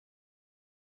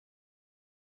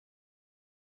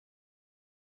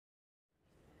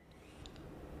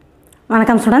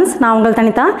வணக்கம் ஸ்டூடெண்ட்ஸ், நான் உங்கள்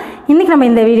தனிதா. இன்றைக்கி நம்ம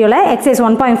இந்த வீடியோவில் எக்ஸசைஸ்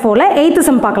 1.4ல் 8th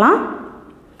sum பார்க்கலாம்.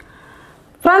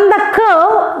 From the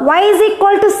curve y is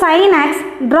equal to sin x,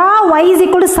 draw y is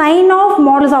equal to sin of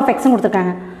modulus of x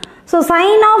கொடுத்துருக்காங்க. So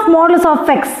sin of modulus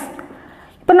of x,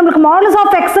 இப்போ நம்மளுக்கு modulus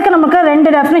of xக்கு நமக்கு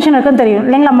ரெண்டு டெஃபினேஷன் இருக்குன்னு தெரியும்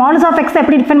இல்லைங்களா? modulus of x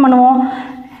எப்படி define பண்ணுவோம்?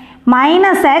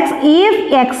 minus x if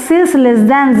x is less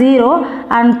than 0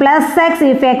 and plus x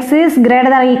if x is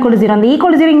greater than or equal to 0. அந்த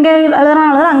equal to 0 இங்கே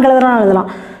எழுதலாம், அங்கே எழுதலாம்.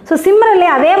 ஸோ சிமிலர்லி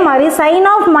அதே மாதிரி sin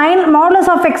of modulus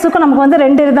of xக்கு நமக்கு வந்து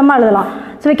ரெண்டு விதமாக எழுதலாம்.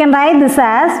 So we can write this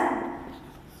as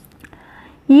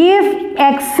if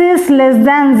x is less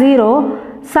than 0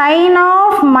 sin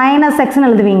of minus x ன்னு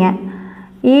எழுதுவீங்க.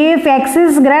 if x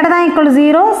is greater than or equal to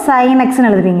 0 sin x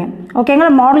ன்னு எழுதுவீங்க.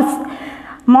 ஓகேங்களா?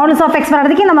 modulus of x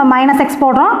வரதுக்கு நம்ம minus x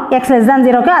போடுறோம் x less than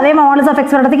 0க்கு. அதே மாதிரி modulus of x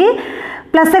வரதுக்கு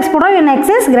plus x போடுறோம் when x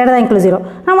is greater than or equal to 0.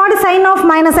 now what is sin of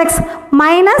minus x?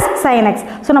 minus sin x.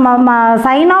 So நம்ம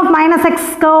sin of minus x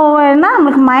இருந்தால்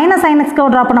நம்மளுக்கு minus sin x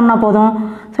draw பண்ணோம்னா போதும்.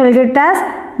 So we'll get as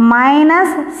minus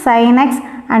sin x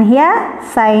and here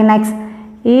sin x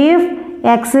if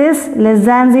x is less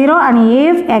than 0 and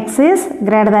if x is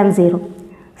greater than 0.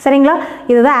 சரிங்களா?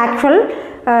 இதுதான் actual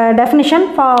definition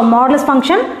for modulus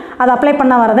function. அதை apply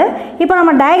பண்ண வரது. இப்போ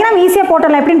நம்ம diagram ஈஸியாக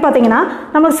போட்டல எப்படின்னு பார்த்தீங்கன்னா,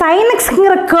 நம்மளுக்கு sin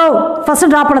xங்கிற கர்வ் ஃபஸ்ட்டு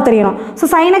ட்ரா பண்ண தெரியணும். ஸோ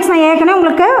sin x நான் ஏற்கனவே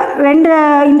உங்களுக்கு ரெண்டு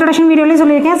இன்ட்ரடக்ஷன் வீடியோலையும்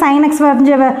சொல்லியிருக்கேன். sin x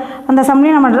வரைஞ்ச அந்த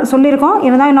சம்லேயும் நம்ம சொல்லியிருக்கோம்.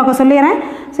 இருந்தாலும் இன்னொரு சொல்லிடுறேன்.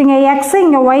 ஸோ இங்கே x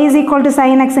இங்கே y is equal to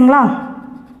sin xங்களா?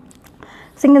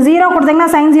 So இங்கே 0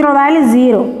 கொடுத்தீங்கன்னா sin 0 value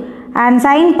 0 and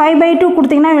sin pi by 2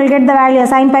 கொடுத்தீங்கன்னா will get the value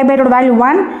sin pi by 2 value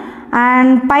 1 and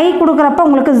pi கொடுக்குறப்ப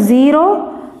உங்களுக்கு 0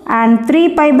 and 3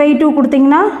 pi by 2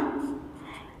 கொடுத்தீங்கன்னா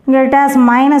இங்கே it has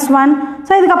minus 1.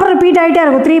 ஸோ இதுக்கப்புறம் ரிப்பீட் ஆகிட்டே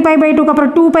இருக்கும். 3 pi by 2க்கு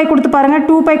அப்புறம் 2 pi கொடுத்து பாருங்கள்.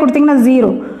 2 pi கொடுத்தீங்கன்னா 0.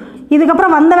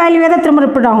 இதுக்கப்புறம் வந்த வேல்யூவே தான் திரும்ப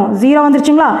ரிப்பீட் ஆகும். 0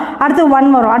 வந்துருச்சுங்களா? அடுத்து 1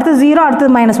 வரும், அடுத்து 0, அடுத்தது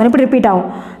 -1, இப்படி ரிப்பீட் ஆகும்.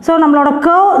 ஸோ நம்மளோட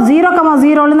கர்வ்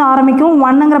 0,0லேருந்து ஆரம்பிக்கும்.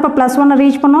 1ங்கிறப்ப +1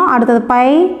 ரீச் பண்ணும், அடுத்தது pi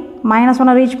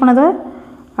 -1 ரீச் பண்ணுது,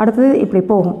 அடுத்தது இப்படி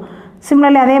போகும்.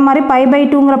 சிமிலர்லி அதே மாதிரி pi by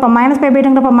 2ங்கிறப்ப pi by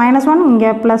 2ங்கிறப்ப -1,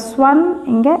 இங்கே +1,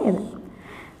 இங்கே இது.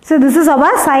 So this is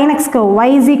our sin x curve. y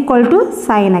is equal to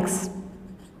sin x.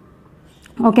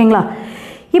 ஓகேங்களா?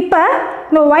 இப்போ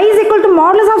இந்த y is equal to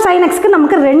modulus of sin xக்கு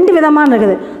நமக்கு ரெண்டு விதமான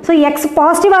இருக்குது. ஸோ x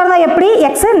பாசிட்டிவாக இருந்தால் எப்படி,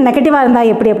 x நெகட்டிவாக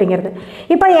இருந்தால் எப்படி அப்படிங்கிறது.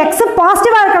 இப்போ x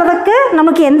பாசிட்டிவாக இருக்கிறதுக்கு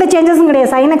நமக்கு எந்த சேஞ்சஸும்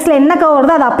கிடையாது. sin xல என்ன கர்வ்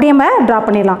வருதோ அதை அப்படியே நம்ம ட்ரா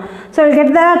பண்ணிடலாம். So we'll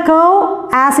get the curve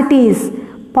as it is.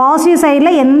 Positive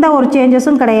சைடில் எந்த ஒரு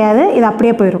சேஞ்சஸும் கிடையாது, இது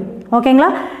அப்படியே போயிடும்.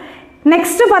 ஓகேங்களா?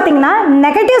 நெக்ஸ்ட்டு பார்த்தீங்கன்னா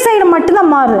நெகட்டிவ் சைடு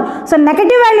மட்டும்தான் மாறுது. ஸோ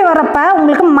நெகட்டிவ் வேல்யூ வரப்ப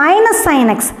உங்களுக்கு -sin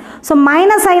x. ஸோ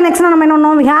 -sin xனால் நம்ம என்ன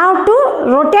பண்ணணும்? we have to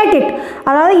rotate it.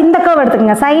 அதாவது இந்த கர்வ்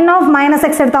எடுத்துக்கோங்க. sin of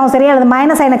 -x எடுத்தாலும் சரி அல்லது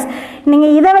 -sin x.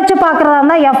 நீங்கள் இதை வச்சு பார்க்குறதா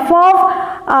இருந்தால் f of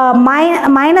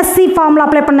 -c formula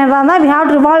apply பண்ணுறதா இருந்தால் we have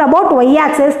to revolve about y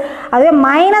axis. அதுவே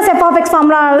 -f of x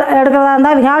ஃபார்முலா எடுக்கிறதா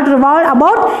இருந்தால் we have to revolve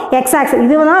about x axis.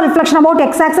 இது வந்து ரிஃப்ளெக்ஷன் அபவுட்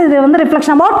x axis, இது வந்து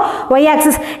ரிஃப்ளெக்ஷன் அபவுட் y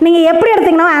axis. நீங்கள் எப்படி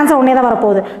எடுத்தீங்கன்னா ஆன்சர் ஒன்றே தான்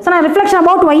வரப்போகுது. ஸோ நான் ரிஃப்ளெக்ஷன்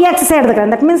அபவுட் y axis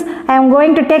எடுத்துக்கிறேன். That means I am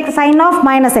going to take sin of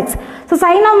 -x. So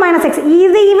sin of -x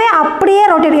இதுவே அப்படியே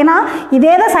ரொட்டேட், ஏன்னா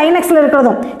இதே தான் sin xல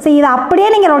இருக்கிறதும். ஸோ இதை அப்படியே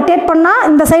நீங்கள் ரொட்டேட் பண்ணால்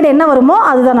இந்த சைடு என்ன வருமோ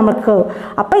அதுதான் நமக்கு.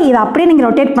 அப்போ இதை அப்படியே நீங்கள்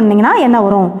ரொட்டேட் பண்ணிங்கன்னா என்ன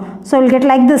வரும்? So will get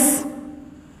like this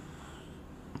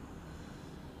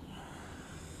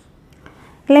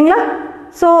இல்லைங்களா?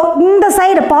 ஸோ இந்த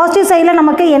சைடு பாசிட்டிவ் சைடில்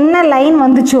நமக்கு என்ன லைன்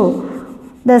வந்துச்சோ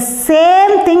the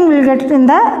same thing will get in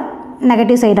the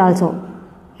negative side also.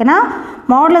 ஏன்னா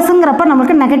மாடுலஸுங்கிறப்ப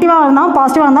நமக்கு நெகட்டிவாக இருந்தாலும்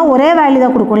பாசிட்டிவாக இருந்தால் ஒரே வேல்யூ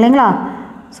தான் கொடுக்கும் இல்லைங்களா?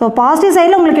 ஸோ பாசிட்டிவ்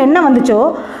சைடில் உங்களுக்கு என்ன வந்துச்சோ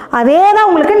அதே தான்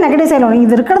உங்களுக்கு நெகட்டிவ் சைடில் வரும்.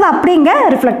 இது இருக்கிறது அப்படி இங்கே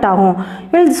ரிஃப்ளெக்ட் ஆகும்.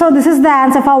 So this is the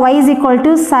answer for y is equal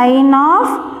to sin of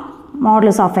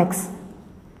modulus of x.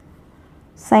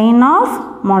 sin of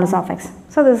modulus of x.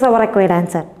 So this is our required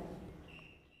answer.